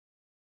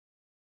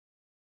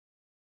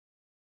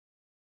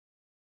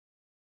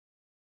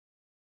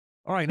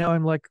All right, now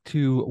I'd like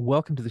to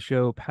welcome to the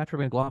show Patrick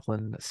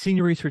McLaughlin,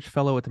 Senior Research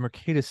Fellow at the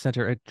Mercatus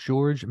Center at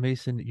George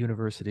Mason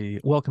University.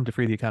 Welcome to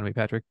Free the Economy,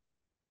 Patrick.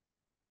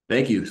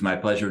 Thank you. It's my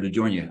pleasure to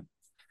join you.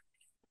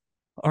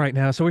 All right,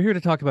 now, so we're here to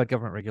talk about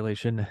government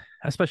regulation,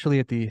 especially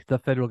at the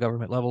federal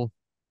government level.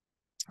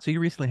 So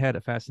you recently had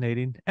a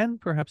fascinating and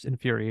perhaps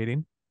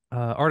infuriating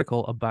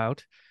article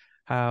about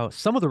how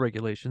some of the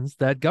regulations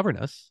that govern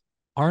us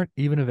aren't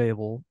even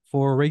available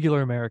for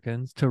regular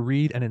Americans to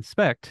read and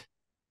inspect.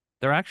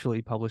 They're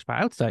actually published by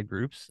outside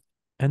groups,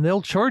 and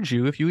they'll charge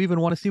you if you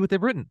even want to see what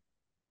they've written.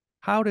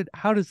 How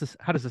does this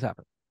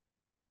happen?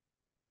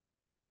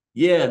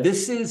 Yeah,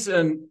 this is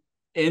an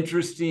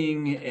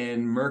interesting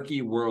and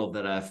murky world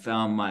that I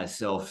found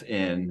myself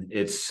in.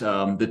 It's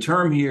the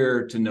term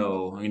here to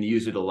know, I'm going to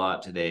use it a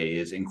lot today,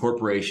 is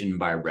incorporation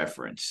by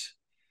reference.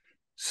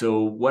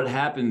 So what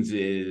happens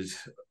is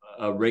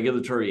a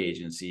regulatory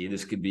agency,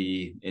 this could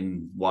be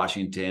in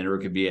Washington or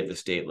it could be at the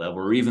state level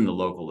or even the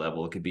local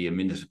level, it could be a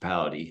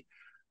municipality,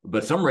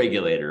 but some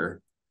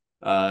regulator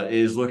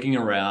is looking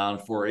around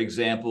for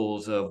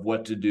examples of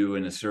what to do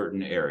in a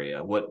certain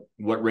area. What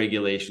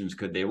regulations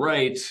could they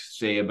write,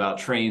 say about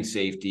train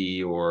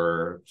safety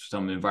or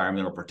some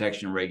environmental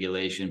protection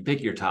regulation?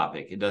 Pick your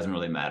topic; it doesn't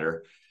really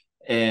matter.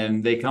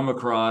 And they come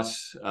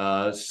across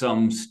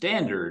some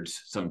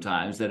standards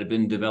sometimes that have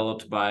been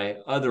developed by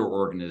other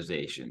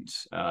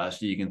organizations. So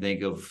you can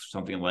think of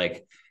something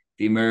like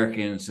the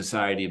American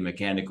Society of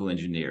Mechanical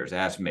Engineers,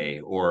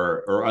 ASME,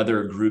 or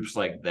other groups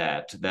like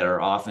that that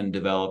are often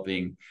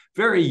developing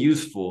very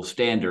useful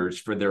standards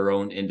for their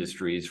own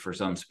industries for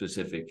some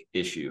specific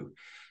issue.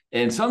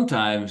 And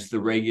sometimes the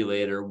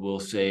regulator will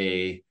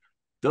say,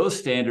 those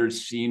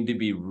standards seem to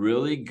be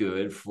really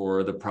good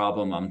for the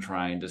problem I'm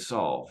trying to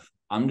solve.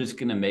 I'm just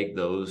going to make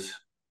those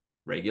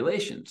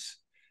regulations.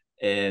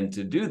 And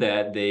to do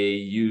that, they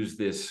use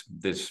this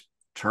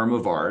term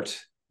of art.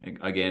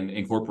 Again,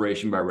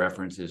 incorporation by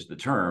reference is the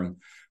term.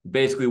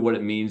 Basically, what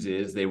it means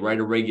is they write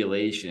a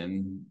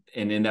regulation,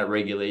 and in that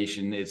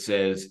regulation, it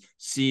says,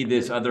 see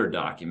this other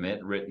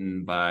document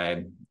written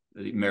by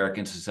the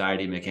American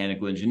Society of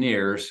Mechanical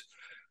Engineers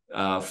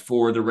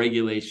for the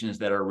regulations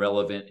that are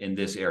relevant in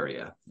this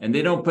area. And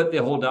they don't put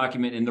the whole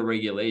document in the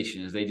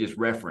regulations, they just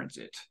reference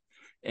it.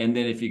 And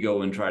then if you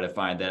go and try to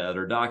find that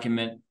other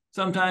document,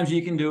 sometimes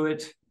you can do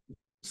it,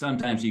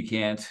 sometimes you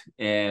can't.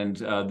 And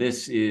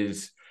this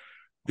is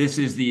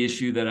the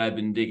issue that I've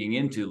been digging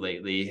into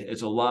lately.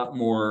 It's a lot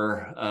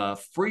more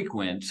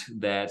frequent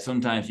that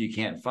sometimes you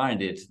can't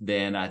find it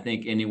than I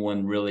think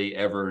anyone really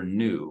ever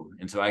knew.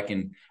 And so I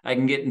can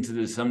get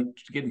into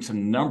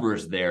some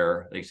numbers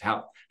there, like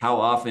how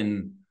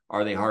often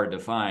are they hard to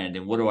find,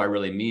 and what do I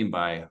really mean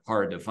by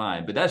hard to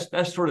find? But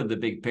that's sort of the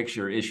big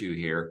picture issue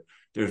here.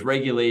 There's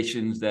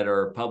regulations that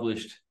are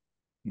published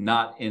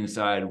not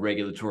inside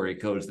regulatory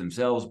codes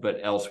themselves, but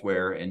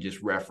elsewhere and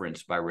just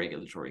referenced by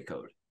regulatory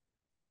code.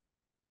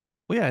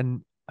 Well, yeah,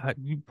 and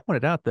you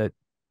pointed out that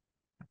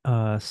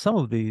some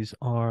of these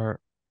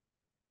are,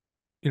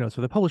 so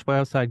they're published by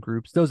outside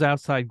groups. Those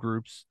outside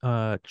groups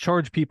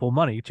charge people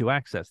money to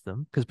access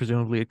them because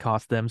presumably it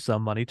costs them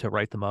some money to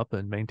write them up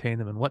and maintain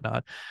them and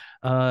whatnot.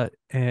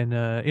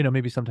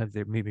 Maybe sometimes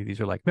maybe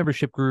these are like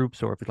membership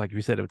groups, or if, like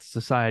you said, if it's a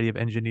society of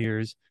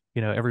engineers,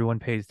 everyone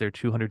pays their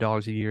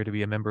 $200 a year to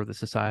be a member of the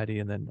society,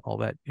 and then all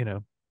that,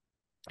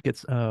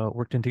 gets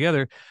worked in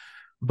together.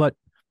 But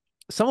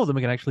some of them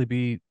can actually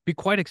be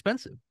quite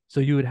expensive. So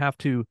you would have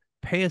to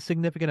pay a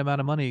significant amount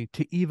of money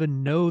to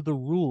even know the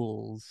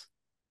rules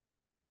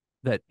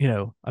that,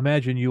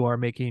 imagine you are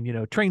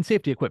making, train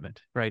safety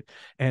equipment, right?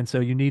 And so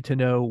you need to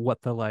know what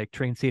the like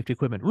train safety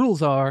equipment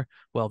rules are.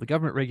 Well, the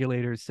government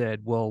regulators said,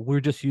 well, we're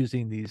just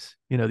using these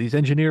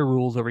engineer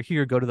rules over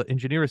here, go to the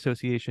engineer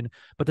association.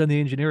 But then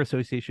the engineer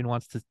association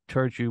wants to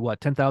charge you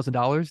what,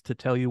 $10,000 to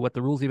tell you what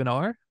the rules even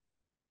are?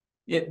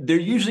 Yeah, they're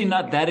usually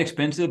not that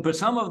expensive, but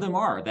some of them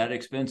are that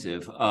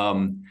expensive.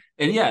 And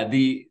yeah,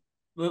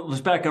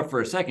 let's back up for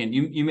a second.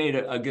 You made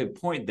a good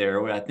point there,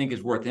 what I think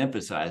is worth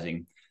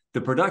emphasizing. The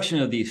production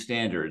of these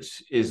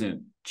standards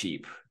isn't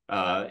cheap.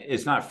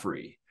 It's not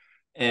free.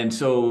 And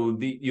so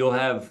you'll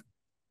have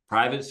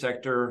private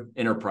sector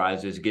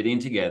enterprises getting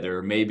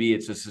together. Maybe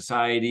it's a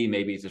society,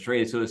 maybe it's a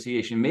trade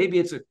association, maybe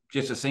it's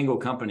just a single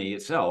company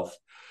itself,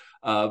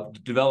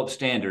 develop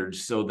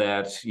standards so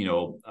that,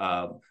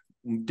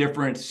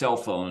 different cell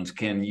phones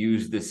can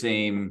use the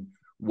same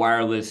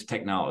wireless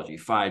technology,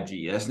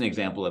 5G. That's an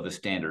example of a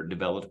standard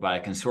developed by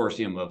a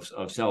consortium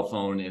of cell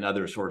phone and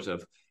other sorts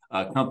of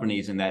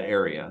companies in that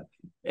area.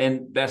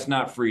 And that's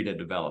not free to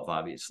develop,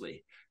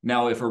 obviously.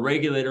 Now, if a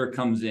regulator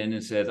comes in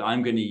and says,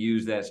 I'm going to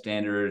use that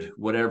standard,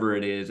 whatever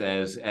it is,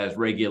 as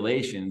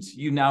regulations,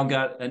 you now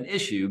got an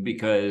issue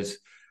because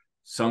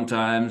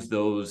sometimes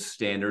those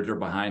standards are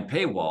behind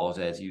paywalls,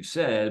 as you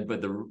said,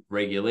 but the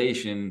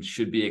regulation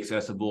should be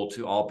accessible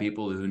to all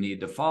people who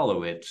need to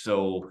follow it.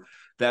 So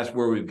that's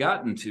where we've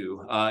gotten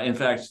to. In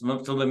fact,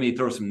 so let me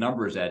throw some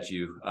numbers at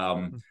you.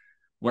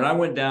 When I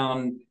went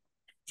down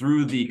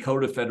through the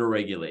Code of Federal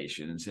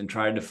Regulations and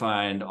tried to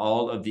find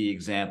all of the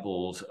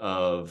examples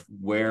of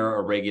where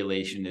a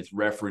regulation is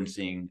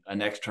referencing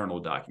an external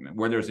document,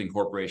 where there's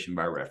incorporation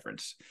by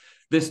reference.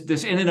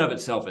 This in and of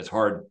itself is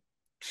hard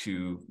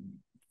to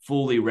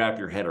fully wrap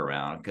your head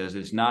around because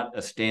it's not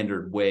a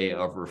standard way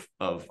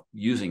of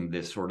using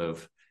this sort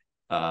of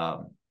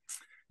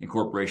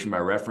incorporation by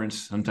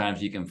reference.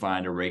 Sometimes you can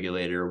find a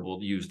regulator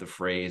will use the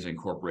phrase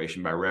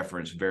incorporation by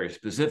reference very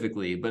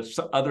specifically, but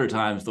other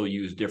times they'll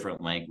use different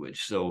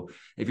language. So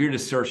if you're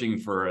just searching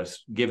for a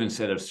given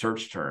set of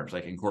search terms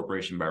like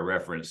incorporation by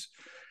reference,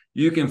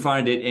 you can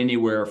find it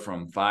anywhere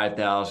from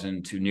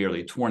 5,000 to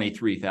nearly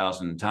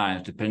 23,000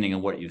 times, depending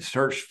on what you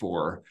search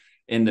for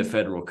in the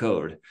federal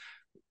code.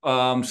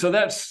 So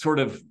that's sort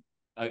of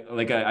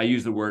like I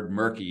used the word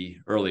murky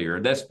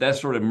earlier.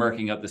 That's sort of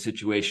murking up the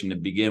situation to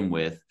begin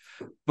with.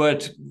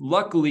 But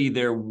luckily,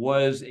 there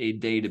was a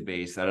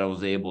database that I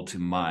was able to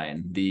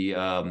mine. The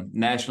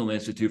National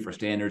Institute for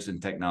Standards and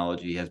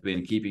Technology has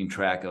been keeping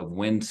track of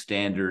when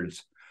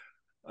standards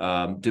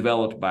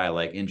developed by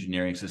like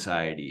engineering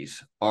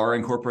societies are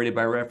incorporated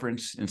by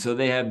reference. And so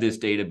they have this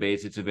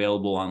database. It's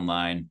available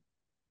online.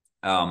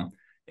 And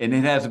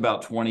it has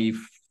about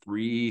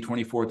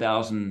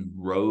 24,000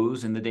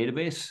 rows in the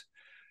database.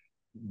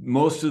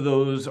 Most of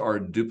those are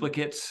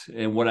duplicates.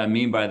 And what I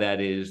mean by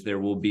that is there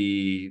will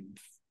be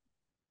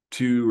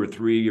 2 or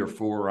 3 or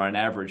 4, or on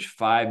average,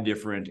 5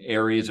 different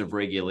areas of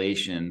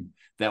regulation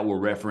that will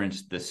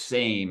reference the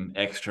same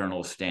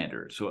external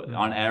standard. So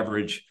on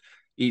average,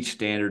 each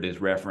standard is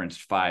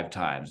referenced 5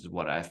 times is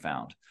what I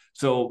found.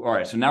 So, all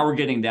right, so now we're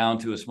getting down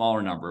to a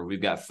smaller number.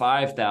 We've got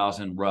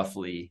 5,000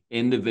 roughly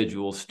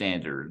individual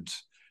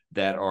standards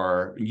that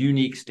are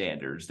unique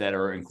standards that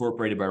are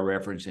incorporated by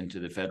reference into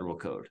the federal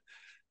code.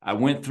 I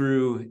went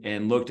through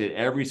and looked at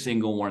every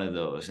single one of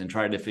those and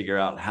tried to figure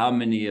out how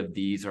many of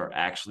these are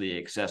actually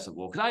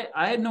accessible. Because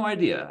I had no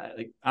idea.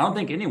 I don't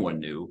think anyone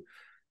knew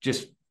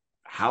just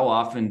how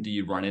often do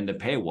you run into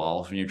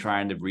paywalls when you're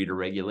trying to read a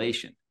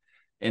regulation.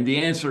 And the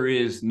answer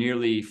is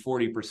nearly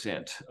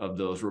 40% of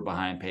those were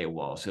behind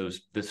paywall. So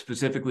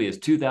specifically is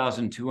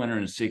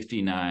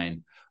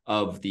 2,269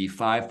 of the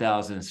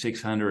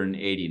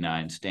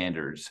 5,689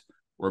 standards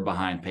were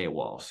behind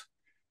paywalls.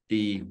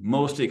 The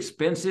most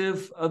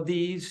expensive of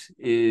these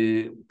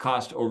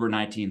cost over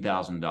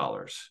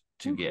 $19,000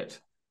 to get.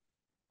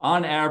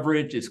 On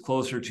average, it's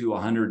closer to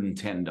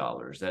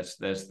 $110.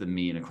 That's the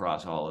mean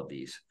across all of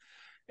these.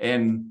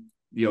 And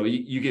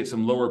you get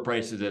some lower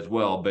prices as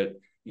well, but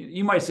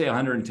you might say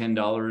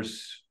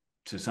 $110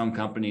 to some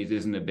companies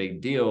isn't a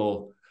big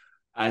deal.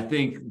 I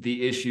think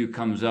the issue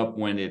comes up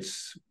when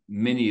it's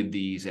many of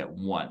these at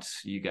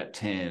once. You got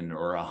 10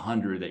 or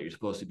 100 that you're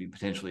supposed to be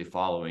potentially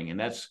following. And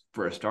that's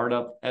for a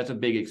startup, that's a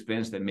big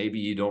expense that maybe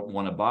you don't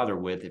want to bother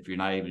with if you're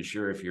not even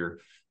sure if your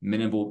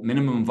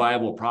minimum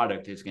viable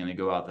product is going to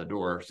go out the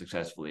door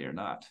successfully or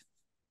not.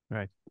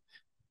 Right.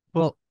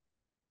 Well,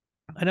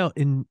 I know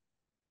in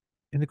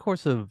the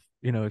course of,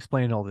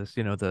 explaining all this,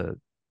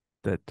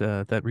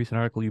 that recent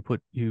article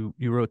you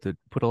wrote that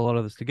put a lot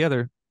of this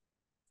together,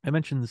 it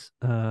mentions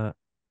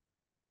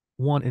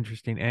one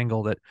interesting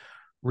angle that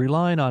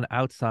relying on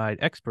outside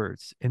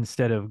experts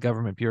instead of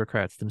government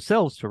bureaucrats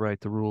themselves to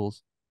write the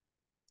rules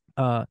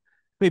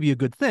may be a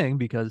good thing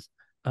because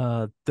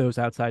those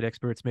outside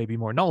experts may be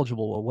more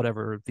knowledgeable of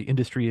whatever the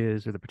industry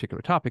is or the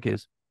particular topic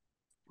is.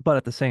 But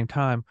at the same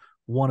time,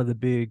 one of the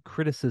big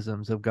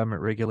criticisms of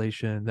government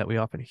regulation that we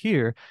often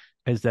hear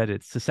is that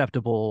it's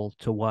susceptible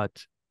to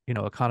what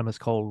economists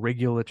call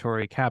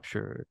regulatory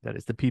capture. That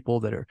is, the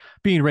people that are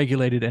being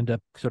regulated end up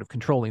sort of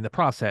controlling the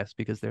process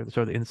because they're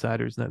sort of the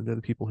insiders, and they're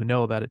the people who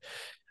know about it,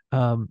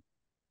 and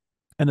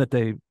that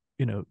they,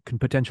 can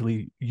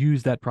potentially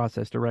use that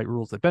process to write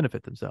rules that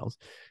benefit themselves.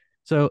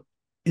 So,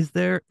 is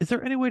there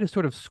any way to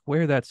sort of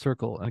square that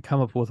circle and come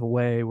up with a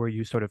way where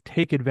you sort of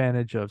take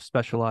advantage of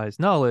specialized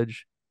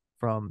knowledge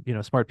from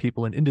smart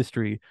people in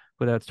industry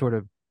without sort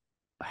of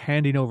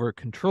handing over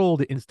control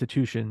to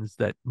institutions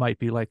that might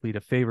be likely to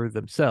favor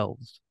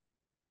themselves?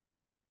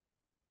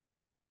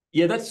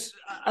 Yeah,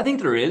 I think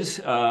there is.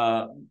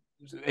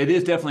 It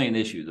is definitely an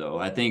issue, though.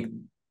 I think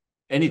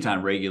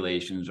anytime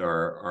regulations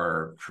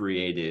are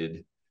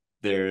created,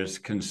 there's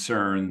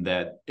concern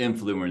that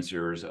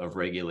influencers of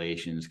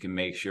regulations can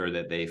make sure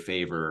that they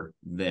favor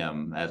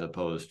them as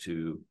opposed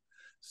to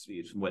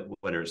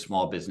whether it's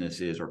small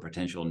businesses or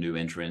potential new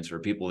entrants or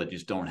people that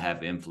just don't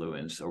have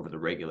influence over the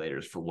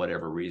regulators for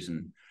whatever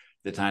reason,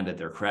 the time that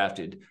they're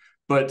crafted.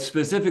 But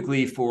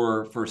specifically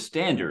for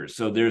standards,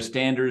 so there's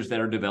standards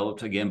that are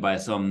developed again by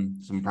some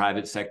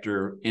private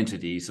sector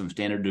entity, some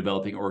standard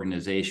developing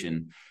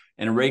organization,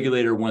 and a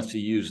regulator wants to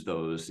use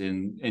those.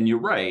 And you're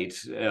right,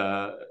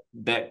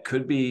 that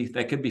could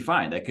be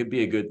fine. That could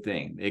be a good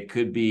thing. It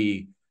could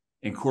be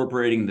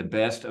incorporating the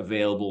best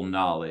available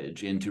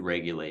knowledge into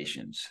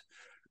regulations.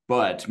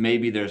 But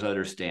maybe there's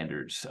other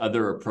standards,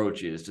 other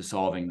approaches to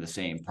solving the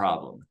same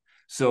problem.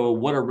 So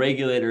what a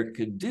regulator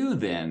could do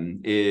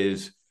then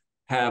is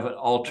have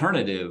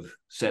alternative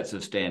sets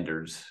of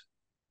standards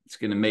it's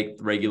going to make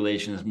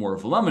regulations more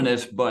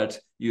voluminous, but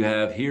you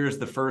have, here's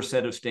the first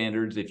set of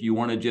standards. If you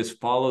want to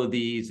just follow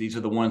these are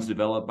the ones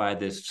developed by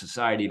this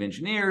society of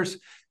engineers.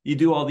 You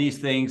do all these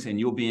things and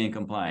you'll be in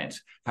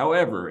compliance.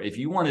 However, if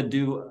you want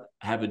to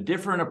have a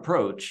different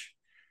approach,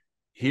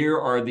 here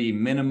are the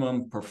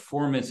minimum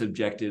performance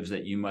objectives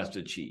that you must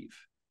achieve.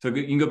 So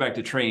you can go back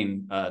to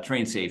train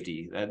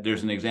safety.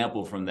 There's an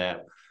example from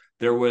that.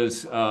 There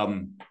was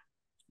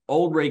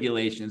old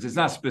regulations. It's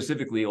not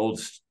specifically old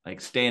like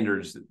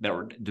standards that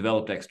were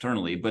developed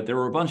externally, but there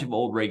were a bunch of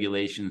old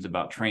regulations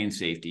about train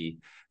safety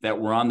that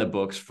were on the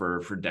books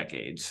for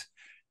decades.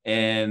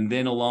 And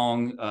then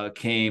along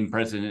came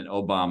President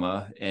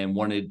Obama and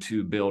wanted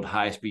to build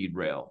high-speed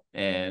rail.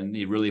 And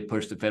he really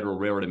pushed the Federal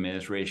Railroad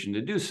Administration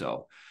to do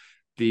so.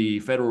 The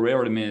Federal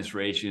Railroad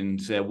Administration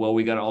said, well,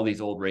 we got all these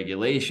old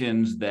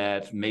regulations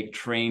that make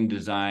train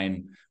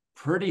design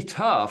pretty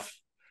tough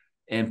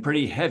and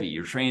pretty heavy.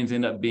 Your trains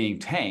end up being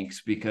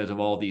tanks because of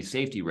all these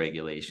safety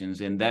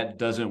regulations, and that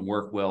doesn't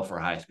work well for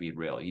high-speed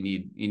rail. You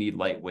need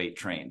lightweight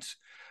trains.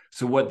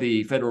 So what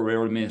the Federal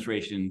Railroad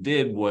Administration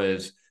did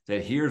was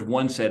that here's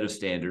one set of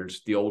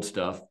standards, the old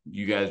stuff.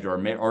 You guys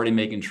are already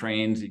making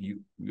trains. You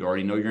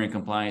already know you're in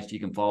compliance.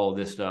 You can follow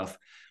this stuff.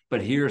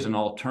 But here's an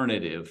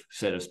alternative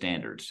set of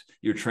standards.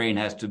 Your train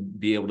has to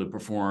be able to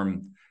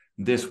perform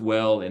this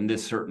well in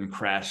this certain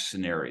crash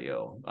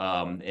scenario.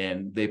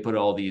 And they put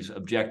all these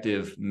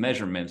objective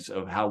measurements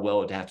of how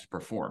well it has to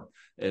perform.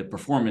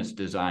 Performance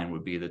design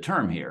would be the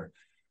term here.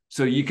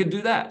 So you could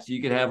do that. So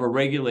you could have a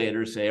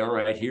regulator say, all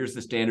right, here's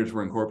the standards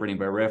we're incorporating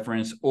by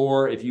reference.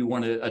 Or if you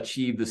want to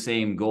achieve the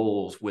same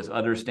goals with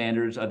other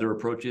standards, other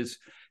approaches,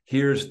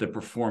 here's the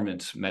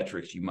performance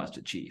metrics you must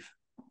achieve.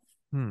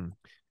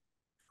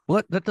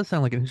 Well, that does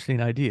sound like an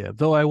interesting idea,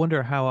 though I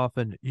wonder how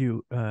often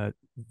you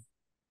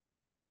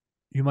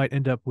might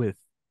end up with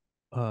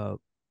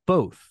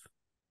both,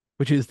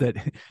 which is that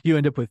you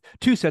end up with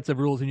two sets of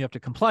rules and you have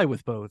to comply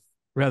with both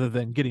rather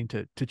than getting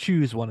to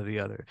choose one or the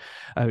other.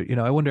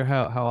 I wonder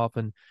how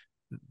often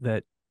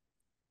that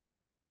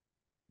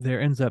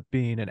there ends up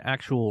being an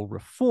actual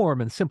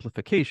reform and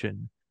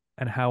simplification,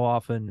 and how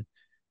often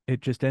it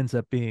just ends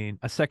up being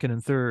a second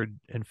and third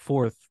and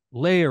fourth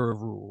layer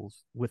of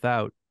rules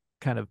without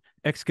kind of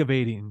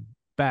excavating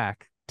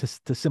back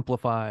to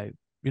simplify,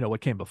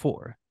 what came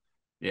before.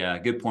 Yeah,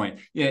 good point.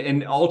 Yeah,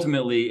 and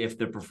ultimately, if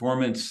the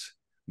performance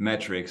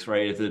metrics,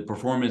 right, if the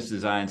performance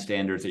design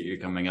standards that you're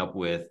coming up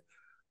with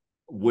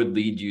would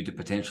lead you to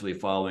potentially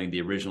following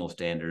the original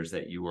standards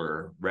that you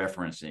were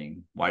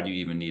referencing, why do you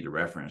even need to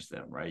reference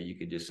them, right? You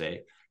could just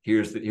say,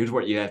 here's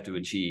what you have to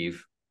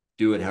achieve.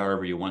 Do it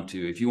however you want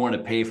to. If you want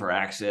to pay for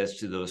access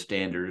to those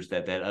standards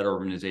that other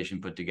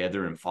organization put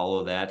together and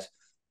follow that,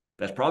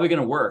 that's probably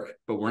going to work,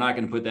 but we're not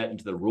going to put that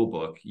into the rule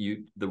book.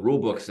 The rule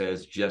book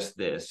says just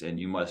this, and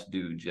you must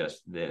do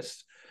just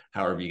this.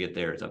 However you get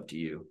there, it's up to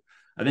you.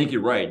 I think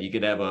you're right. You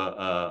could have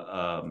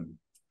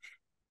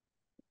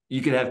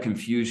you could have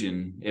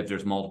confusion if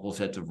there's multiple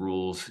sets of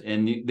rules,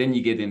 and then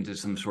you get into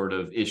some sort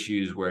of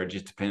issues where it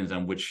just depends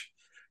on which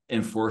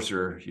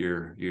enforcer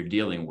you're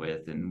dealing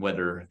with and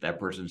whether that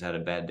person's had a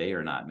bad day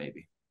or not,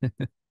 maybe.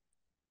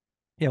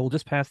 Yeah, we'll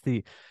just pass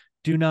the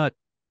do not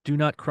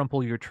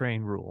crumple your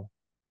train rule.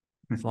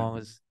 As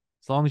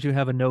long as you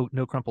have a no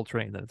crumple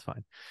train, then it's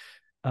fine.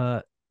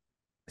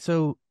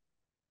 So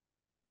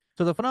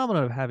the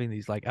phenomenon of having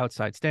these like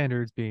outside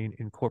standards being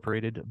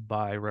incorporated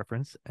by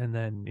reference and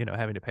then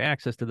having to pay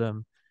access to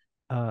them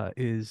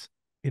is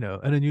an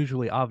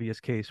unusually obvious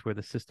case where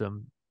the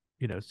system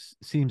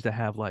seems to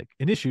have like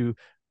an issue,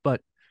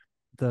 but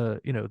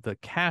the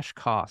cash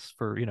costs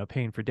for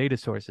paying for data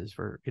sources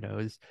for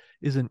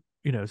isn't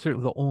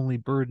certainly the only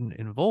burden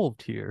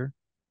involved here.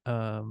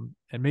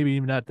 And maybe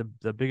even not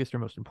the biggest or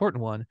most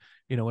important one,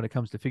 when it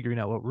comes to figuring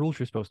out what rules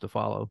you're supposed to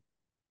follow.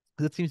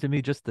 Because it seems to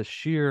me just the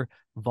sheer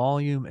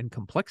volume and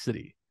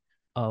complexity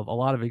of a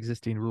lot of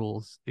existing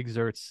rules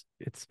exerts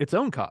its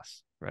own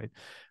costs, right?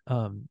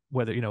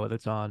 Whether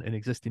it's on an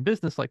existing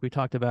business like we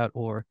talked about,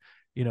 or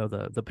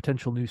the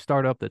potential new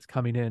startup that's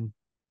coming in,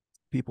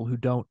 people who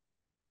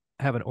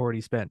haven't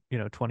already spent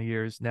 20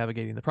 years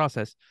navigating the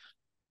process,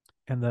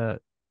 and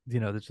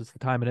there's just the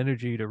time and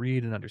energy to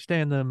read and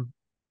understand them,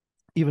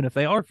 even if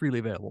they are freely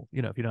available,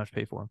 if you don't have to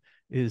pay for them,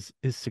 is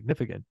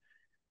significant.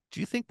 Do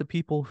you think the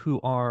people who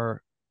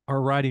are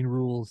writing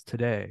rules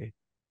today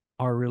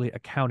are really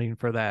accounting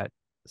for that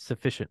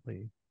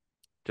sufficiently?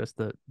 Just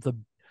because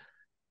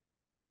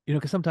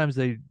sometimes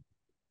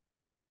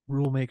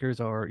rule makers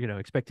are,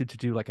 expected to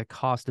do like a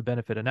cost to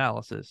benefit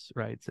analysis,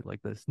 right? So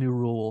like this new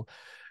rule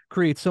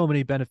creates so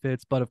many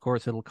benefits, but of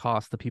course it'll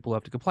cost the people who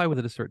have to comply with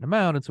it a certain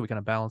amount. And so we kind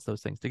of balance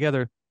those things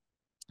together.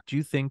 Do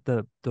you think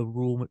the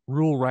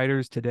rule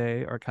writers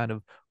today are kind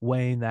of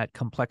weighing that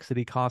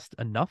complexity cost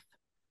enough?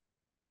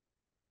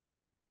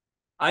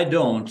 I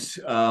don't.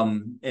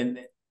 And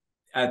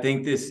I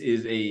think this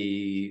is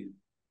a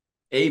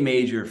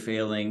major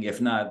failing,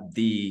 if not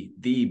the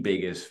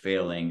biggest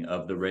failing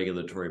of the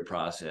regulatory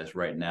process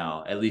right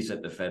now, at least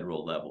at the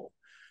federal level.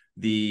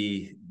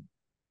 The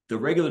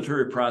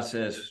regulatory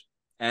process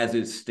as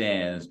it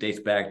stands dates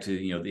back to,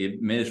 the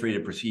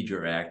Administrative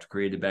Procedure Act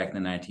created back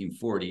in the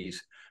 1940s,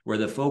 where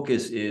the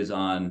focus is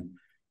on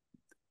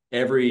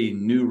every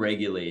new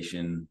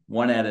regulation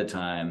one at a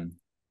time,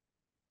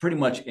 pretty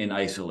much in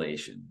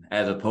isolation,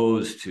 as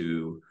opposed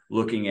to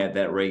looking at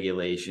that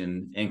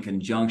regulation in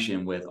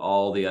conjunction with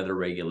all the other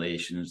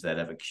regulations that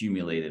have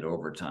accumulated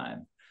over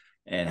time,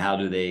 and how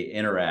do they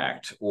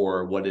interact,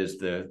 or what is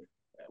the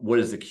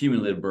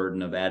cumulative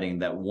burden of adding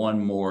that one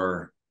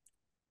more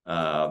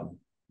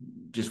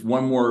just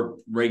one more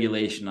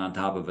regulation on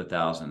top of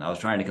 1,000. I was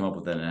trying to come up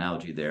with an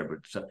analogy there,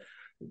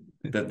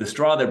 but the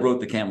straw that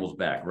broke the camel's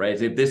back,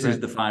 right? If this is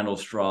the final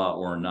straw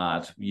or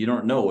not, you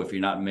don't know if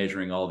you're not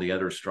measuring all the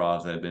other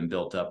straws that have been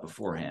built up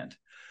beforehand.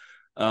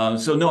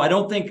 So no, I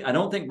don't think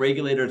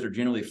regulators are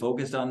generally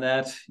focused on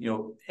that,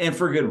 and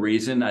for good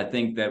reason. I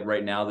think that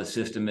right now the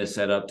system is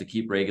set up to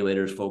keep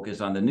regulators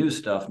focused on the new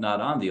stuff, not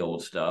on the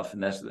old stuff,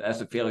 and that's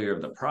a failure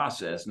of the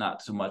process,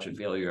 not so much a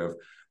failure of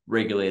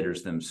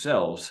regulators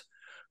themselves.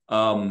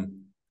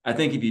 I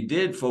think if you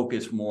did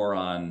focus more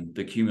on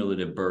the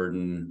cumulative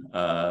burden,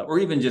 or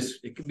even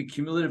just, it could be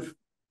cumulative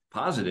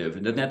positive,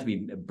 it doesn't have to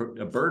be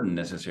a burden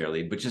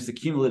necessarily, but just the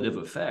cumulative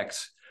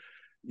effects,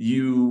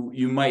 you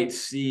might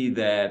see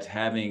that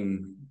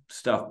having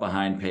stuff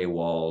behind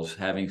paywalls,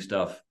 having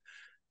stuff,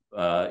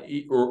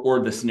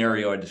 or the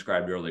scenario I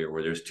described earlier,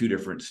 where there's two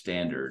different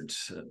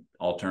standards,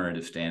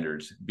 alternative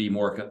standards, be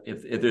more,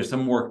 if there's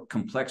some more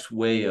complex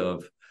way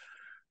of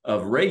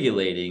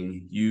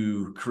regulating,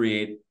 you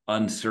create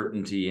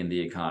uncertainty in the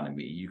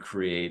economy. You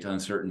create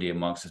uncertainty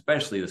amongst,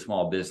 especially the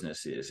small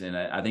businesses. And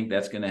I think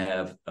that's going to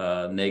have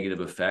a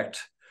negative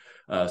effect.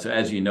 So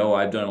as you know,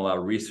 I've done a lot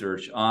of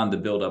research on the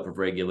buildup of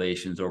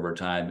regulations over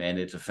time and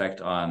its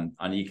effect on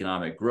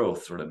economic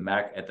growth, sort of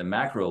at the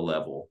macro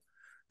level.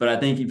 But I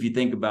think if you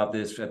think about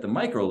this at the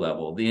micro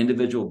level, the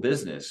individual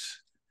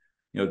business,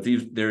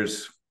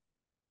 there's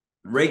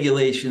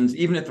regulations,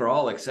 even if they're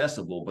all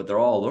accessible, but they're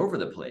all over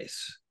the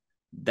place.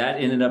 That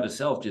in and of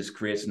itself just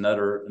creates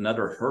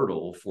another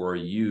hurdle for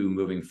you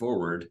moving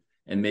forward.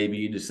 And maybe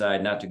you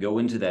decide not to go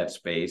into that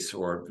space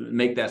or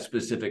make that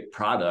specific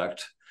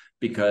product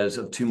because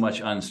of too much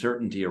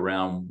uncertainty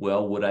around,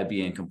 well, would I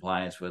be in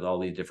compliance with all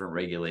these different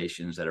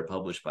regulations that are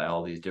published by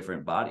all these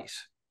different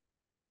bodies?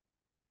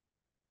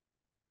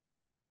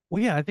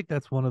 Well, yeah, I think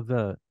that's one of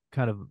the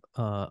kind of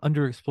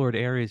underexplored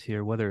areas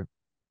here, whether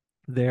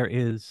there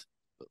is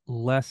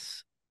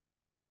less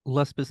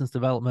business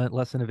development,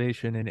 less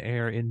innovation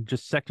in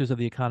just sectors of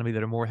the economy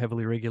that are more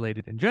heavily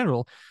regulated in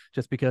general.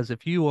 Just because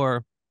if you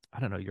are, I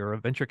don't know, you're a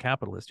venture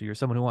capitalist or you're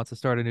someone who wants to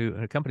start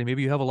a company,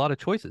 maybe you have a lot of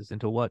choices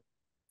into what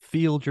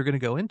field you're going to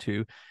go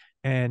into,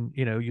 and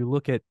you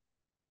look in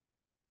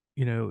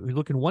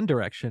one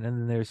direction, and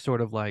then there's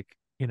sort of like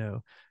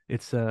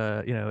it's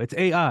it's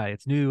AI,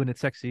 it's new and it's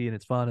sexy and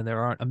it's fun, and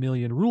there aren't a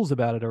million rules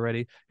about it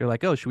already. You're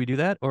like, oh, should we do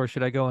that, or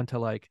should I go into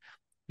like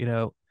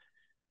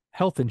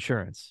health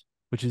insurance,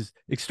 which is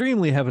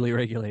extremely heavily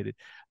regulated.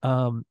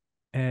 And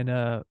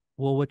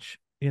well, which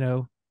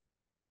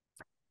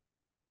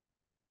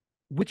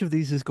of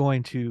these is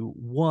going to,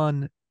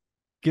 one,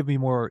 give me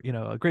more,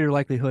 a greater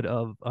likelihood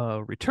of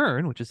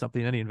return, which is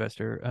something any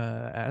investor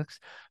asks,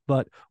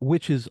 but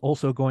which is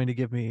also going to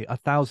give me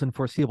 1,000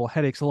 foreseeable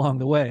headaches along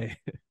the way.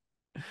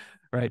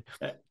 Right.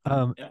 Yeah.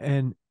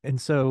 And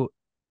so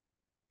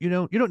you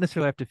don't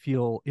necessarily have to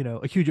feel,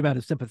 a huge amount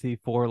of sympathy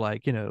for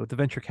like, the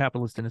venture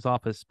capitalist in his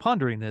office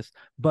pondering this.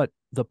 But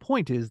the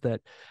point is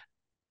that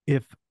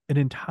if an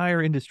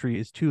entire industry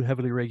is too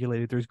heavily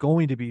regulated, there's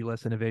going to be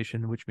less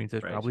innovation, which means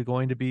there's probably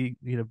going to be,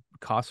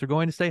 costs are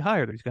going to stay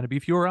higher. There's going to be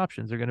fewer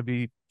options. There are going to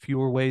be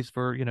fewer ways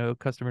for,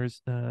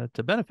 customers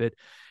to benefit.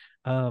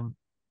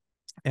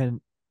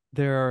 And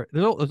there's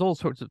all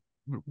sorts of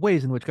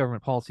ways in which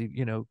government policy,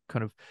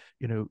 kind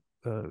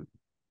of,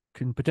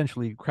 can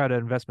potentially crowd out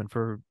investment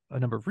for a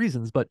number of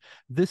reasons, but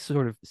this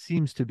sort of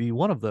seems to be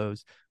one of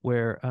those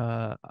where,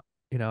 I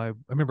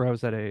remember I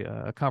was at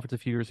a conference a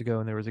few years ago,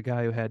 and there was a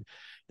guy who had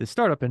this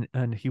startup,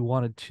 and he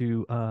wanted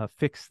to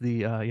fix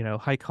the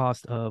high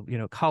cost of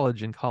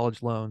college and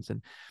college loans,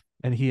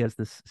 and he has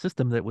this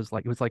system that was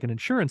like, it was like an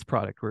insurance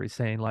product where he's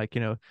saying like,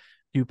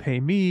 you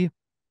pay me,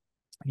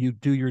 you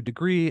do your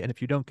degree, and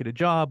if you don't get a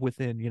job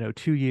within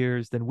 2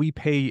 years, then we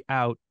pay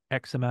out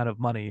X amount of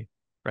money,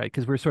 right?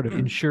 Because we're sort of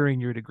insuring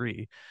your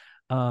degree,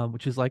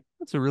 which is like,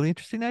 that's a really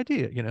interesting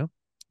idea,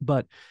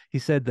 But he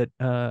said that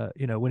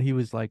when he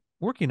was like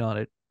working on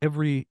it,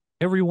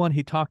 everyone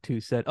he talked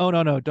to said, "Oh,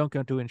 no, don't go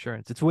into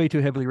insurance. It's way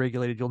too heavily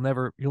regulated. You'll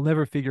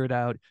never figure it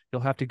out.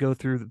 You'll have to go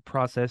through the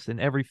process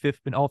in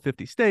all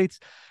 50 states.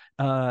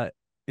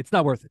 It's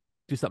not worth it.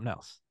 Do something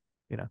else."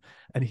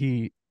 And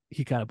he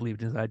kind of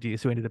believed in his idea,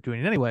 so he ended up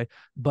doing it anyway.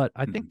 But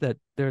I think that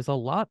there's a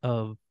lot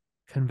of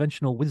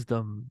conventional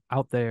wisdom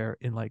out there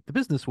in like the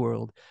business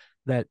world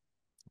that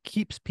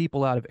keeps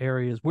people out of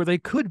areas where they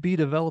could be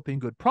developing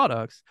good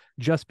products,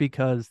 just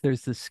because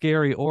there's this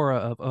scary aura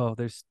of, oh,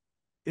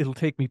 it'll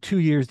take me 2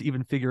 years to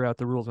even figure out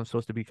the rules I'm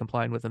supposed to be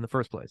complying with in the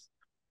first place.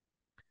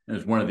 It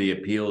was one of the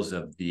appeals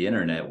of the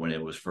internet when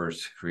it was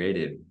first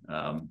created,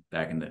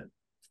 back in the,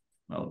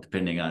 well,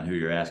 depending on who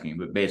you're asking,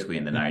 but basically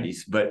in the 90s.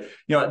 But,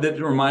 that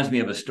reminds me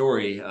of a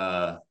story.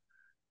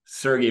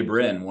 Sergey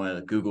Brin, one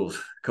of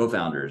Google's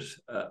co-founders,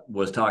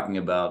 was talking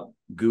about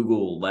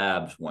Google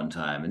Labs one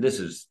time, and this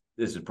is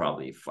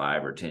probably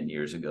 5 or 10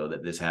 years ago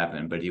that this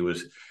happened. But he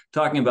was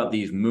talking about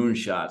these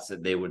moonshots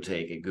that they would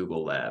take at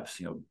Google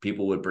Labs.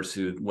 People would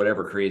pursue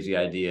whatever crazy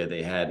idea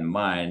they had in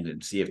mind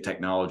and see if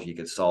technology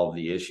could solve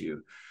the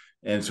issue.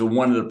 And so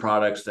one of the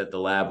products that the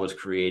lab was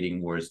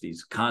creating was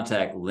these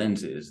contact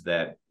lenses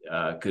that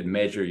could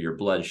measure your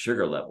blood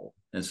sugar level.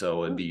 And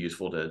so it'd be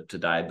useful to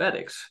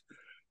diabetics.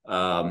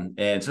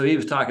 And so he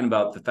was talking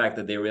about the fact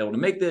that they were able to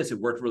make this. It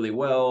worked really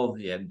well.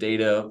 You had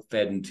data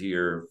fed into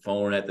your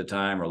phone at the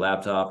time or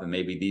laptop, and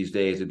maybe these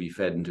days it'd be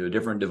fed into a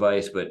different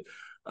device. But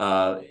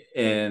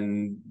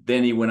and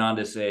then he went on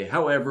to say,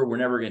 however, we're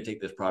never going to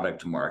take this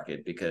product to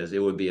market because it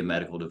would be a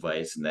medical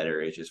device, and that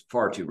area is just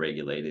far too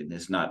regulated, and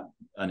it's not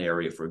an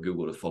area for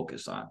Google to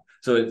focus on.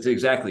 So it's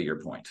exactly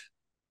your point.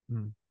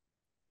 Mm.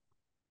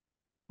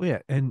 Well, yeah,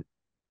 and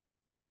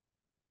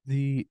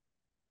the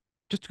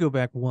just to go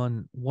back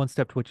one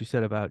step to what you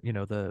said about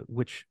the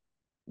which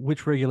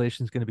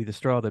regulation is going to be the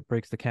straw that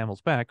breaks the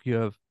camel's back.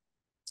 You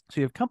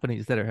have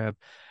companies that have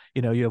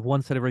you have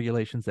one set of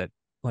regulations that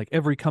like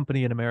every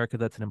company in America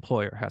that's an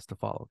employer has to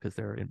follow because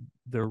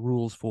they're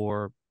rules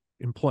for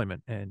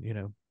employment and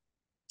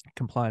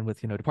complying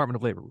with Department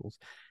of Labor rules.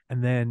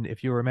 And then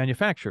if you're a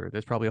manufacturer,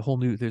 there's probably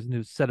there's a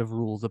new set of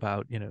rules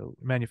about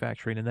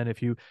manufacturing. And then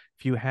if you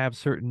have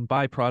certain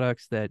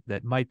byproducts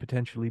that might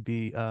potentially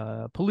be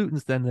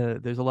pollutants, then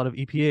there's a lot of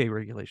EPA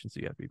regulations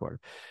that you have to be part of.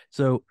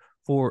 So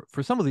for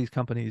some of these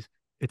companies,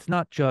 it's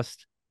not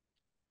just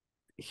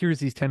here's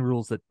these 10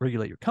 rules that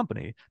regulate your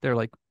company. They're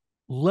like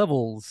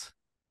levels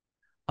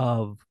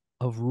of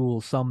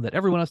rules, some that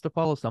everyone has to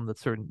follow, some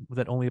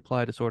that only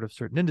apply to sort of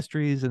certain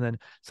industries, and then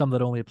some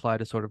that only apply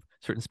to sort of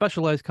certain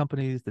specialized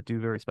companies that do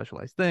very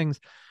specialized things.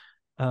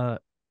 And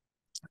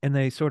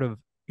they sort of,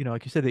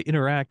 like you said, they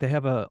interact. They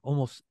have a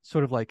almost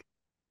sort of like,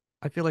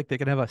 I feel like they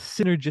can have a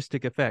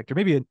synergistic effect, or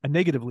maybe a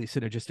negatively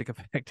synergistic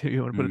effect, if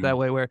you want to put it that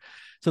way, where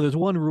so there's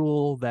one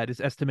rule that is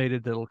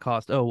estimated that it'll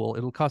cost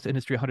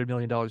industry $100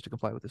 million to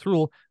comply with this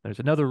rule. There's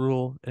another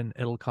rule and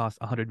it'll cost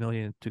 $100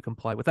 million to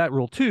comply with that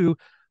rule too.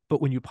 But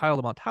when you pile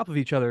them on top of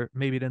each other,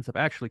 maybe it ends up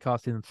actually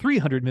costing them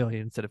 300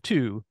 million instead of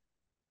two,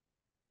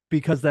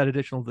 because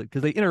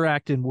they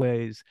interact in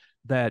ways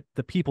that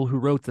the people who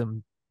wrote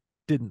them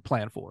didn't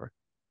plan for,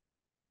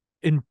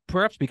 and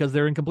perhaps because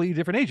they're in completely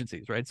different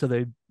agencies, right? So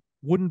they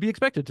wouldn't be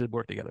expected to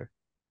work together,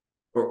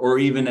 or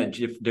even at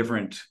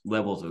different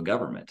levels of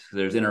government.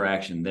 There's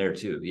interaction there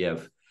too. You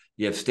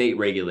have state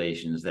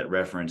regulations that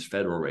reference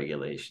federal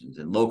regulations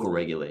and local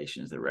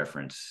regulations that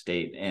reference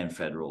state and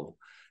federal.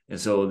 And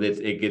so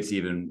it gets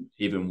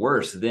even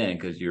worse then,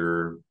 because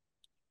you're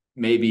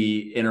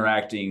maybe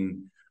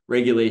interacting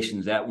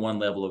regulations at one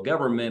level of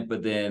government,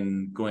 but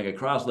then going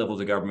across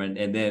levels of government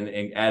and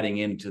then adding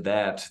into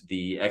that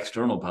the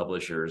external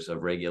publishers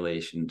of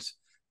regulations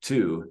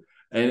too.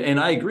 And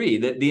I agree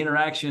that the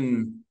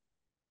interaction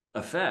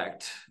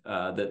effect,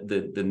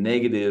 the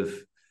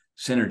negative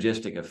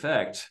synergistic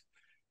effect,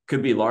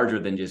 could be larger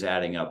than just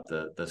adding up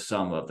the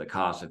sum of the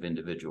cost of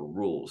individual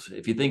rules.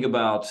 If you think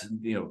about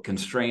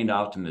constrained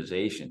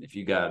optimization, if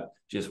you got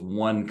just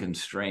one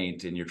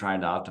constraint and you're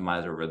trying to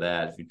optimize over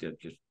that, if you did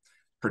just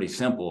pretty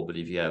simple. But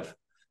if you have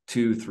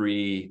 2,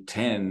 3,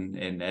 10,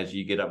 and as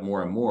you get up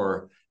more and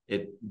more,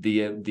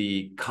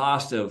 the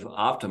cost of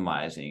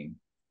optimizing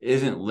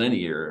isn't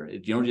linear.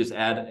 You don't just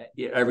add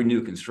every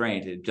new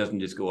constraint. It doesn't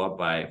just go up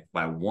by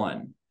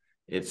one.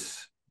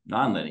 It's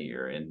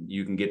nonlinear, and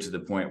you can get to the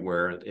point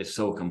where it's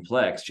so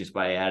complex just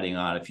by adding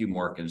on a few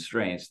more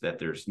constraints that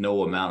there's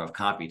no amount of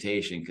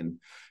computation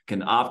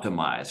can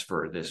optimize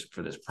for this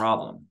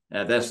problem.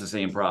 That's the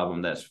same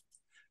problem that's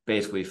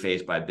basically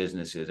faced by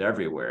businesses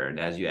everywhere.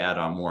 And as you add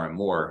on more and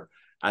more,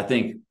 I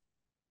think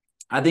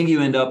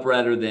you end up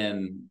rather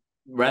than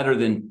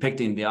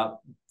picking the optimal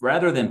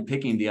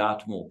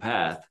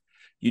path,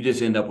 you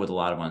just end up with a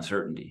lot of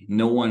uncertainty.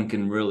 No one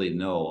can really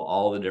know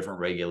all the different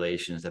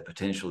regulations that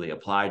potentially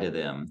apply to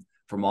them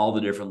from all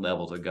the different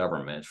levels of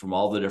government, from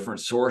all the different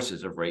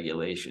sources of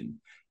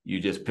regulation. You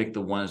just pick the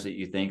ones that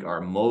you think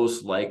are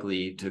most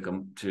likely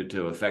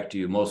to affect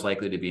you, most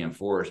likely to be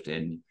enforced,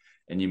 and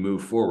you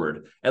move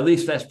forward. At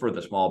least that's for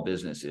the small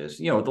businesses.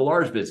 The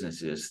large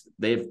businesses,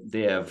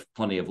 they have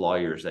plenty of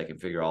lawyers that can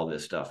figure all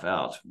this stuff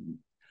out.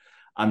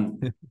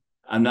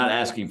 I'm not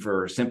asking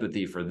for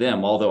sympathy for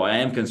them, although I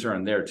am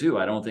concerned there too.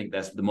 I don't think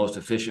that's the most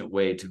efficient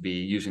way to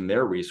be using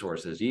their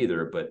resources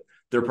either, but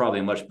they're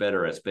probably much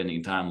better at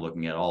spending time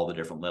looking at all the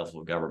different levels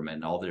of government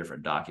and all the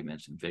different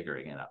documents and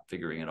figuring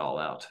it all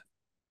out.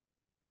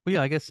 Well,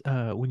 yeah, I guess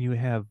when you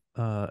have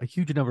a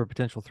huge number of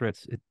potential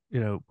threats, it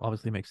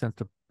obviously makes sense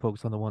to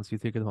focus on the ones you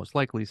think are the most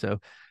likely. So,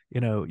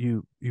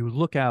 you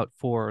look out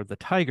for the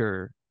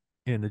tiger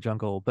in the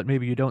jungle, but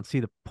maybe you don't see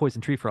the poison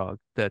tree frog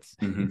that's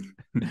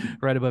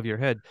right above your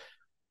head.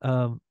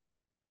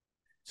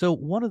 So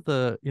one of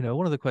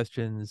the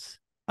questions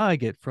I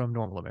get from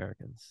normal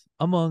Americans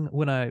among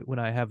when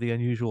I have the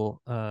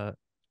unusual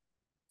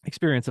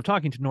experience of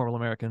talking to normal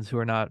Americans who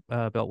are not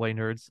Beltway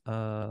nerds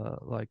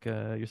like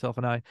yourself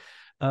and I,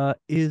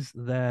 is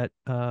that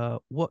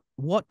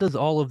what does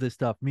all of this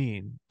stuff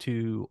mean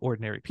to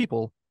ordinary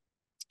people?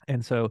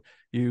 And so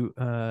you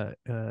kind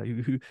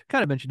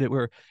of mentioned it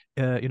where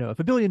if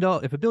a billion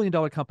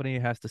dollar company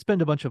has to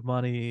spend a bunch of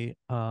money,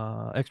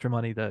 extra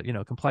money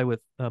to comply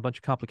with a bunch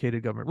of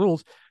complicated government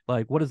rules,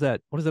 like what does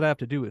that have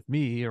to do with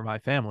me or my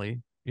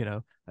family?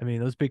 I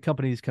mean, those big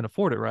companies can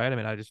afford it, right? I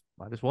mean, I just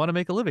want to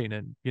make a living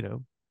and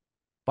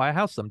buy a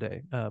house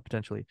someday,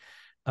 potentially.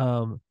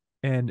 Um,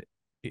 and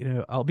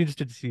I'll be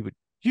interested to see what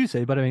you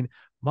say, but I mean,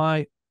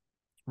 my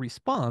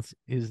response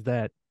is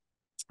that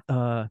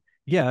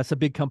yes, a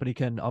big company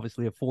can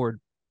obviously afford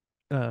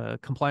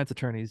compliance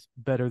attorneys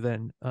better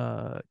than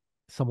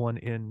someone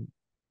in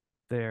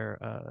their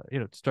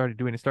started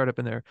doing a startup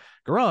in their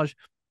garage,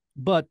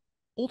 but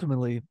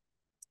ultimately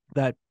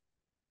that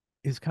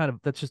is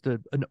that's just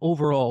an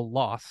overall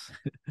loss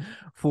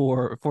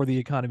for the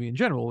economy in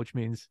general, which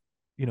means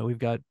we've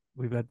got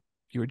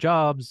fewer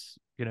jobs,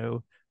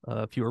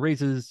 fewer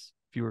raises,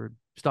 fewer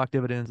stock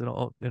dividends, and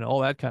all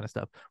that kind of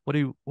stuff. What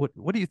do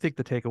you think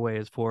the takeaway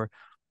is for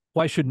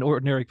why should an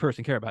ordinary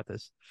person care about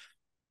this?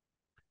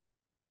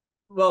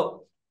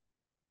 Well,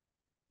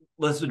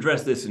 let's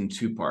address this in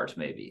two parts,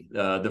 maybe.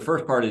 The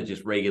first part is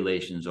just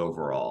regulations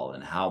overall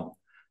and how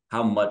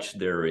much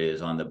there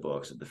is on the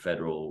books at the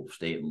federal,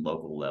 state, and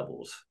local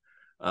levels.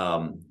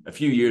 A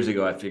few years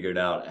ago, I figured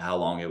out how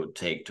long it would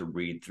take to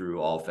read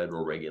through all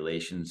federal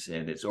regulations,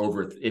 and it's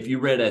over. If you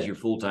read as your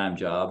full-time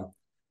job,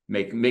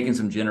 making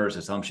some generous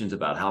assumptions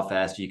about how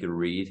fast you could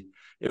read,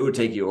 it would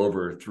take you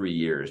over 3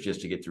 years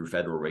just to get through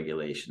federal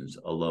regulations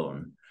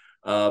alone.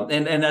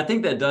 And I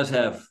think that does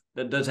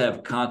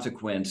have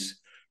consequence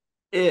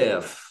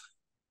if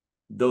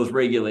those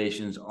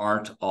regulations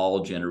aren't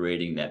all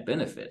generating net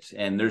benefits.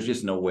 And there's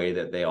just no way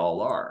that they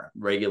all are.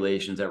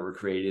 Regulations that were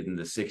created in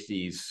the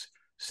 60s,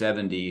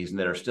 70s, and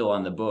that are still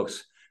on the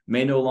books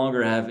may no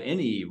longer have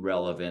any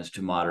relevance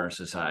to modern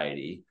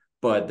society,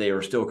 but they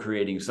are still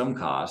creating some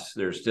costs.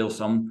 There's still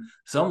some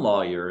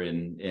lawyer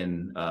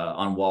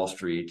on Wall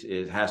Street.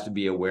 It has to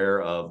be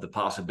aware of the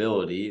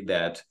possibility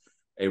that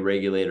a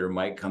regulator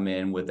might come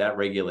in with that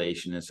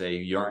regulation and say,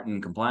 you aren't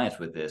in compliance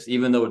with this,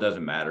 even though it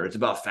doesn't matter. It's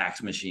about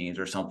fax machines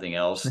or something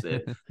else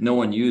that no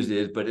one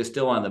uses, but it's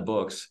still on the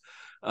books.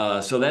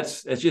 So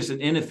that's just an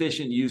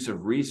inefficient use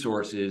of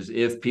resources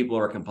if people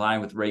are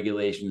complying with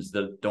regulations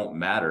that don't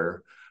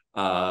matter,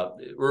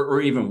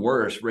 or even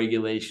worse,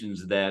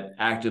 regulations that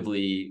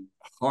actively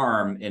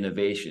harm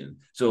innovation.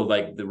 So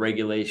like the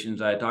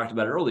regulations I talked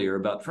about earlier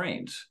about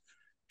trains.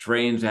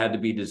 Trains had to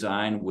be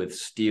designed with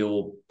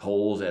steel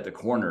poles at the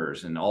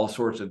corners and all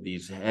sorts of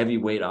these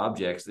heavyweight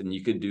objects, and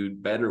you could do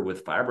better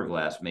with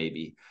fiberglass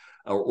maybe,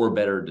 or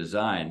better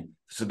design.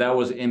 So that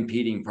was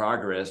impeding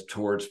progress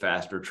towards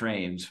faster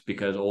trains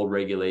because old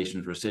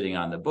regulations were sitting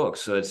on the books.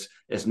 So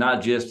it's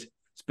not just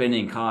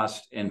spending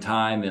cost and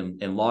time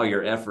and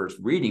lawyer efforts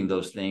reading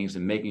those things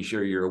and making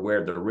sure you're aware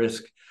of the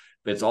risk,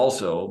 but it's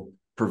also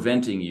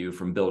preventing you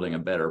from building a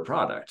better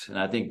product. And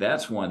I think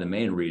that's one of the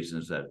main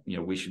reasons that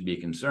we should be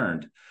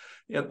concerned.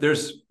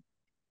 There's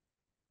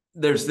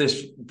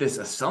this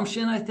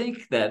assumption, I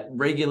think, that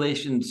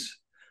regulations,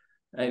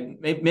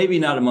 maybe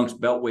not amongst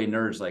Beltway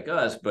nerds like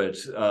us, but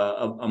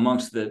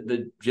amongst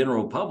the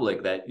general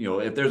public, that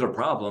if there's a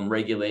problem,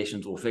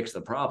 regulations will fix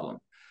the problem.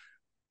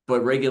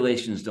 But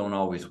regulations don't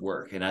always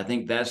work, and I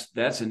think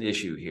that's an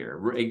issue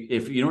here.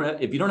 If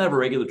you don't have a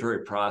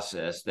regulatory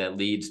process that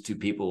leads to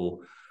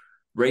people,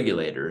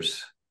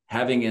 regulators,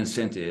 having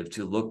incentive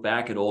to look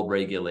back at old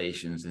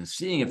regulations and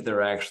seeing if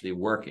they're actually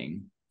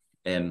working,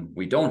 and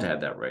we don't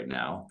have that right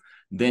now,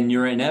 then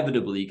you're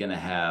inevitably going to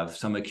have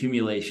some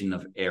accumulation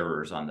of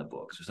errors on the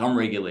books, some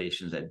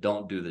regulations that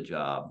don't do the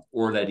job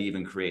or that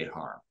even create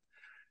harm.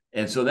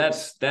 And so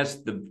that's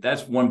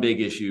one big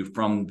issue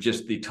from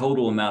just the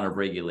total amount of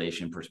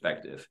regulation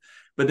perspective.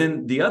 But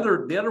then the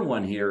other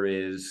one here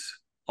is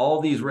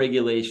all these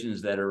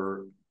regulations that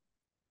are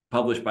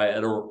published by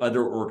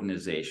other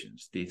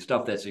organizations, the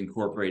stuff that's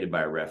incorporated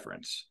by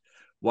reference.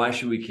 Why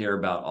should we care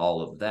about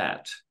all of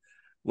that?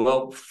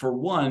 Well, for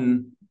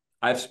one,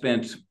 I've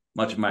spent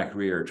much of my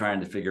career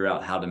trying to figure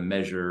out how to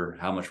measure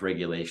how much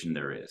regulation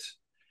there is.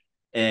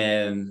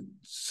 And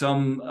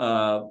some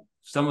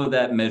of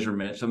that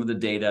measurement, some of the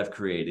data I've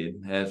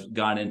created has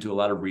gone into a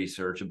lot of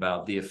research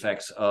about the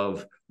effects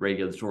of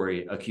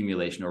regulatory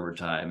accumulation over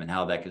time and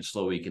how that can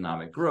slow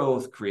economic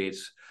growth,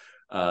 creates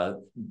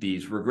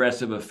these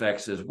regressive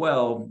effects as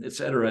well, et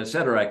cetera, et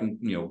cetera.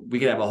 We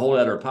could have a whole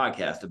other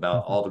podcast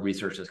about all the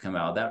research that's come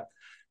out of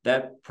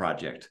that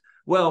project.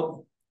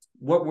 Well,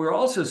 what we're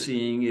also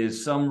seeing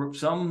is some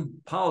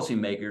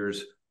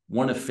policymakers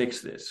want to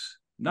fix this.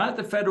 Not at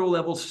the federal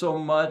level so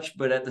much,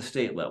 but at the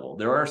state level.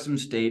 There are some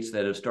states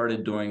that have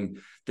started doing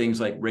things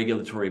like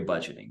regulatory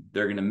budgeting.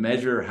 They're going to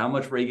measure how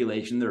much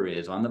regulation there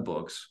is on the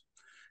books,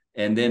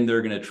 and then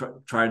they're going to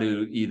try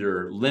to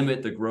either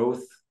limit the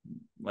growth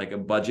like a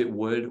budget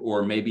would,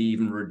 or maybe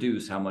even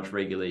reduce how much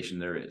regulation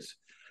there is.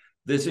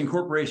 This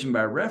incorporation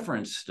by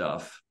reference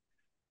stuff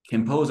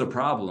can pose a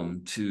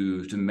problem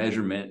to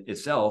measurement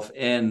itself,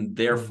 and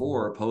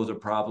therefore pose a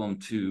problem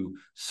to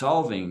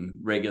solving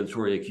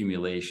regulatory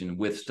accumulation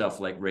with stuff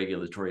like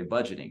regulatory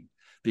budgeting.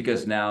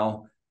 Because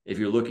now, if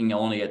you're looking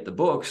only at the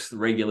books, the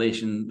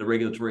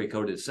regulatory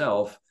code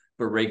itself,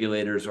 but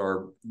regulators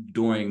are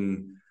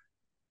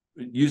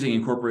using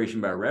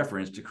incorporation by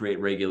reference to create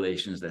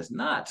regulations that's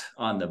not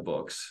on the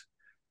books,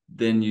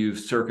 then you've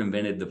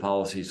circumvented the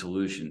policy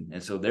solution.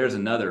 And so there's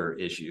another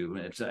issue.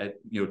 It's, to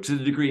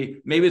the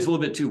degree, maybe it's a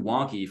little bit too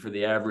wonky for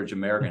the average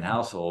American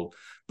household,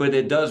 but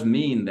it does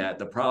mean that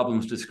the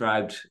problems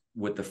described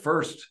with the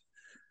first,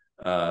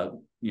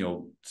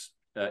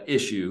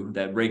 issue,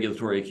 that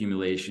regulatory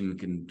accumulation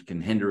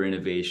can hinder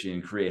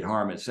innovation, create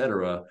harm, et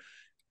cetera,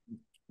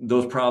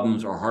 those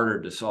problems are harder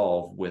to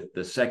solve with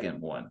the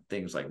second one,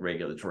 things like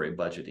regulatory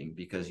budgeting,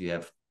 because you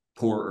have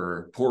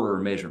poorer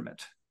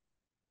measurement.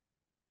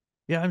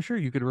 Yeah, I'm sure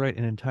you could write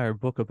an entire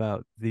book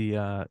about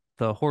the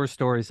horror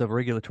stories of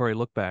regulatory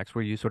lookbacks,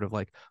 where you sort of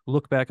like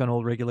look back on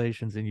old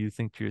regulations and you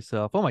think to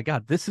yourself, "Oh my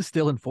God, this is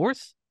still in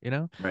force."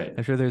 Right.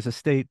 I'm sure there's a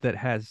state that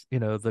has,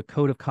 the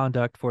code of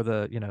conduct for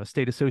the,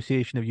 State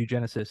Association of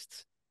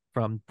Eugenicists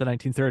from the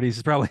 1930s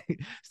is probably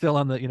still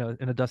on the,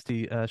 in a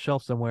dusty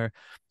shelf somewhere.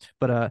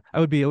 But I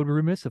would be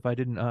remiss if I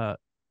didn't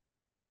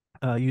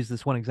use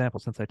this one example,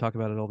 since I talk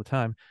about it all the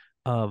time,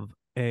 of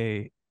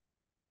an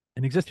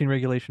existing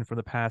regulation from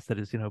the past that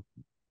is,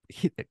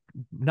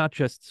 not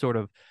just sort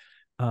of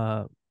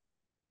uh,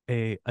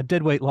 a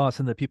dead weight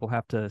loss in that people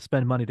have to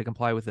spend money to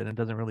comply with it and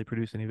doesn't really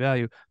produce any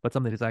value, but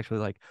something that's actually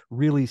like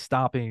really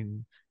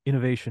stopping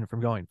innovation from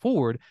going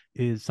forward,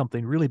 is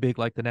something really big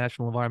like the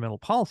National Environmental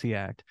Policy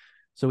Act.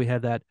 So we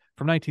had that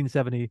from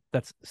 1970.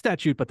 That's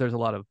statute, but there's a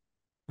lot of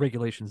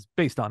regulations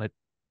based on it,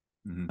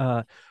 Mm-hmm.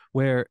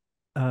 where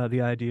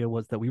the idea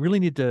was that we really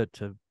need to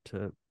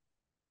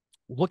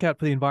look out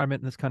for the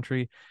environment in this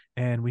country,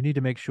 and we need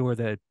to make sure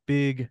that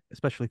big,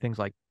 especially things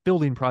like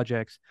building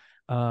projects,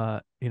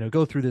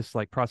 go through this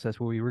like process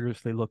where we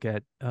rigorously look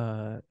at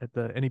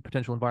the any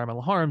potential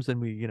environmental harms, and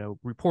we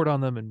report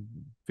on them and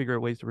figure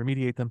out ways to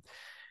remediate them.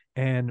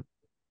 And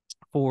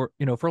for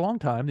a long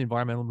time, the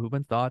environmental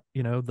movement thought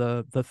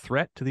the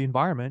threat to the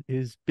environment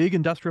is big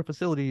industrial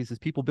facilities, is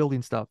people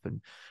building stuff,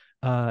 and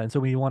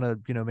so we want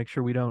to make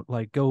sure we don't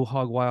like go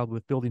hog wild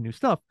with building new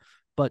stuff.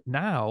 But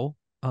now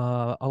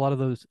a lot of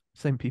those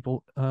same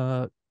people,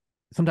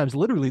 sometimes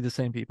literally the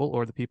same people,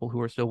 or the people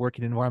who are still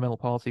working in environmental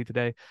policy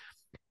today,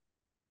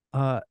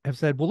 have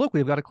said, well, look,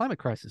 we've got a climate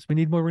crisis. We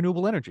need more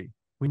renewable energy.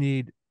 We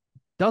need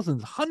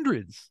dozens,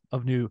 hundreds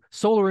of new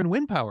solar and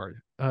wind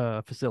power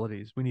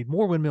facilities. We need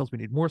more windmills. We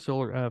need more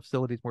solar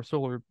facilities, more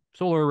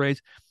solar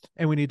arrays,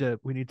 and we need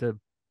to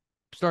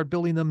start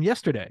building them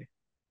yesterday.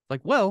 Like,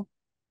 well,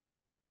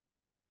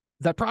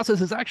 that process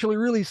is actually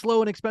really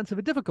slow and expensive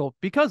and difficult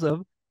because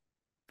of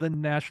the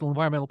National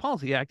Environmental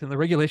Policy Act and the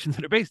regulations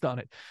that are based on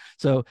it.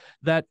 So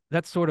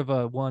that's sort of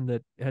a one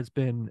that has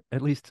been,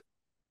 at least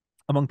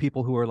among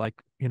people who are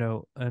like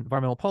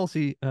environmental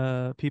policy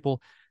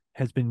people,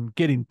 has been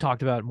getting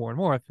talked about more and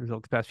more through the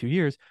past few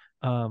years.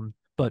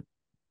 But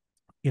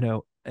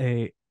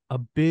a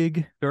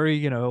big,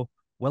 very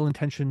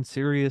well-intentioned,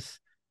 serious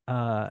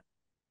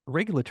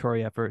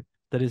regulatory effort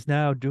that is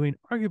now doing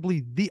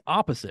arguably the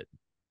opposite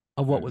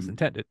of what was Mm-hmm.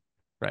 intended,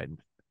 right?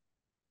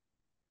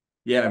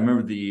 Yeah, I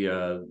remember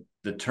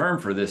the term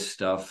for this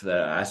stuff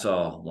that I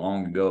saw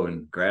long ago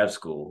in grad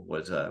school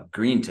was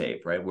green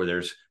tape, right? Where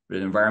there's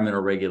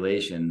environmental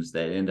regulations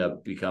that end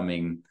up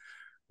becoming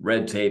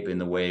red tape in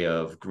the way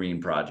of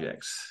green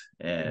projects.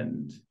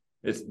 And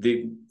it's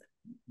the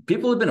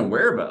people have been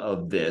aware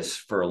of this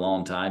for a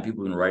long time.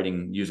 People have been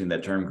writing using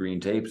that term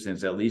green tape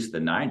since at least the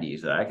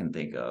 90s that I can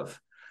think of.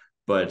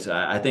 But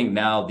I think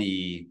now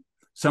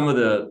some of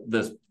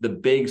the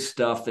big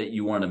stuff that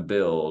you want to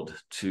build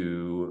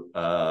to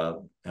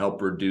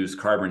help reduce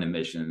carbon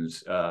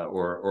emissions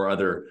or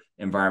other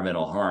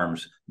environmental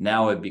harms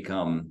now have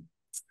become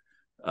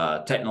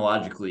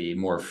technologically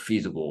more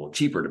feasible,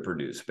 cheaper to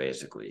produce,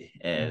 basically.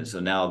 And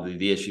so now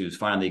the issue is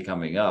finally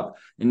coming up,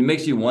 and it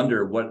makes you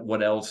wonder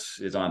what else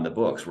is on the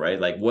books, right?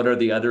 Like, what are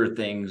the other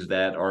things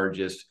that are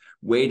just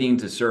waiting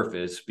to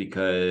surface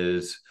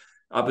because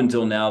up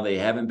until now they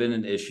haven't been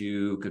an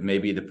issue, because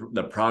maybe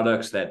the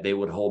products that they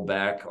would hold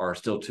back are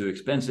still too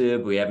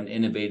expensive. We haven't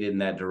innovated in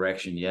that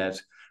direction yet,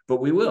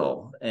 but we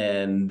will.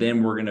 And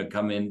then we're going to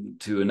come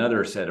into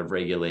another set of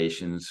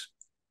regulations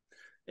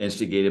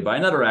instigated by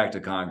another act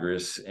of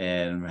Congress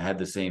and had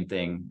the same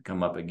thing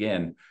come up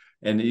again.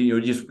 And you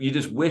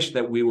just wish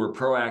that we were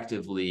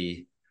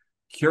proactively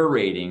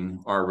curating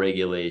our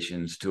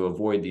regulations to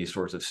avoid these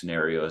sorts of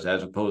scenarios,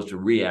 as opposed to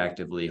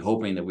reactively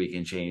hoping that we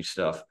can change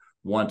stuff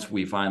once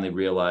we finally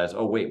realize,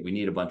 oh wait, we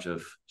need a bunch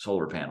of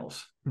solar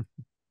panels.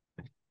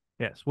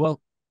 Yes.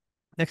 Well,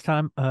 next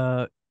time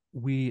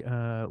we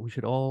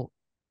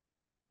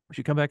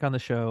should come back on the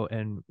show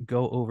and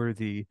go over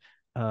the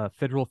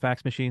federal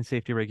fax machine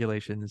safety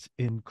regulations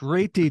in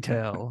great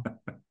detail.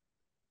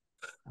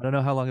 I don't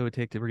know how long it would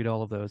take to read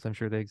all of those. I'm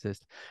sure they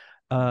exist.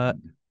 Uh,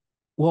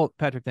 well,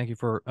 Patrick, thank you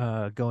for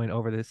going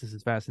over this. This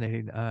is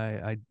fascinating.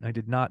 I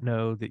did not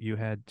know that you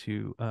had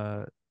to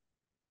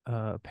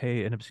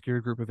pay an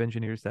obscure group of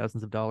engineers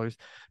thousands of dollars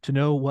to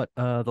know what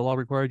the law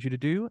required you to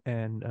do,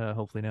 and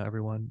hopefully now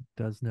everyone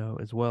does know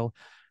as well.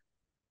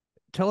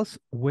 Tell us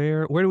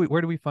where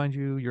do we find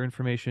you, your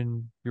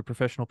information, your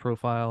professional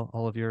profile,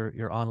 all of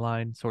your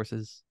online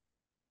sources.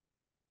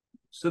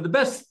 So the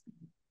best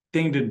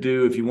thing to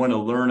do if you want to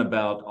learn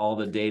about all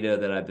the data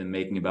that I've been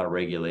making about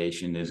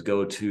regulation is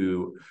go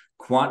to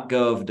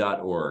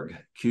quantgov.org,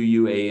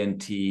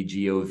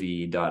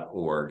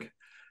 quantgov.org.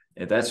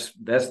 And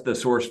that's the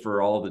source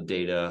for all the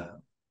data,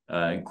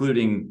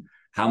 including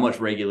how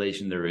much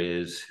regulation there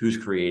is, who's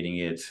creating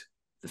it,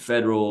 the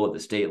federal, the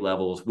state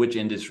levels, which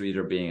industries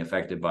are being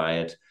affected by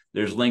it.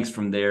 There's links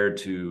from there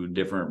to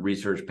different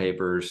research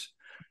papers.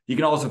 You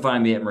can also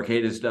find me at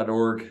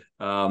mercatus.org,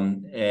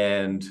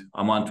 and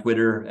I'm on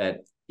Twitter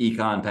at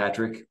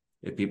econpatrick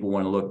if people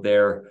want to look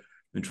there.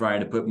 I've been trying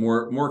to put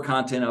more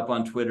content up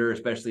on Twitter,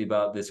 especially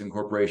about this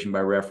incorporation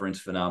by reference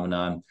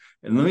phenomenon.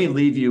 And let me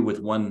leave you with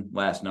one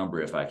last number,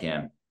 if I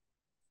can.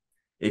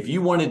 If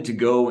you wanted to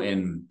go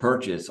and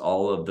purchase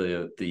all of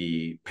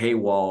the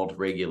paywalled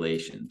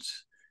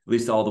regulations, at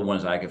least all the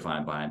ones I could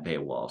find behind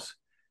paywalls,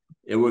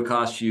 it would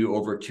cost you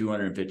over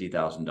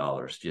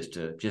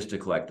 $250,000 just to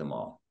collect them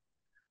all.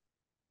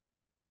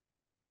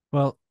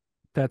 Well,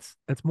 that's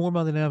more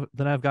money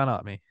than I've got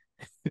on me.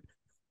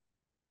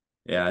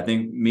 Yeah, I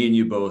think me and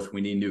you both,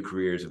 we need new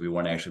careers if we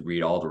want to actually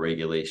read all the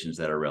regulations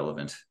that are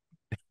relevant.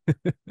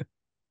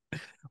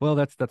 Well,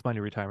 that's my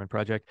new retirement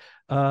project.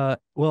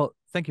 Well,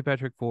 thank you,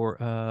 Patrick,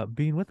 for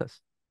being with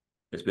us.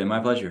 It's been my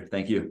pleasure.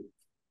 Thank you.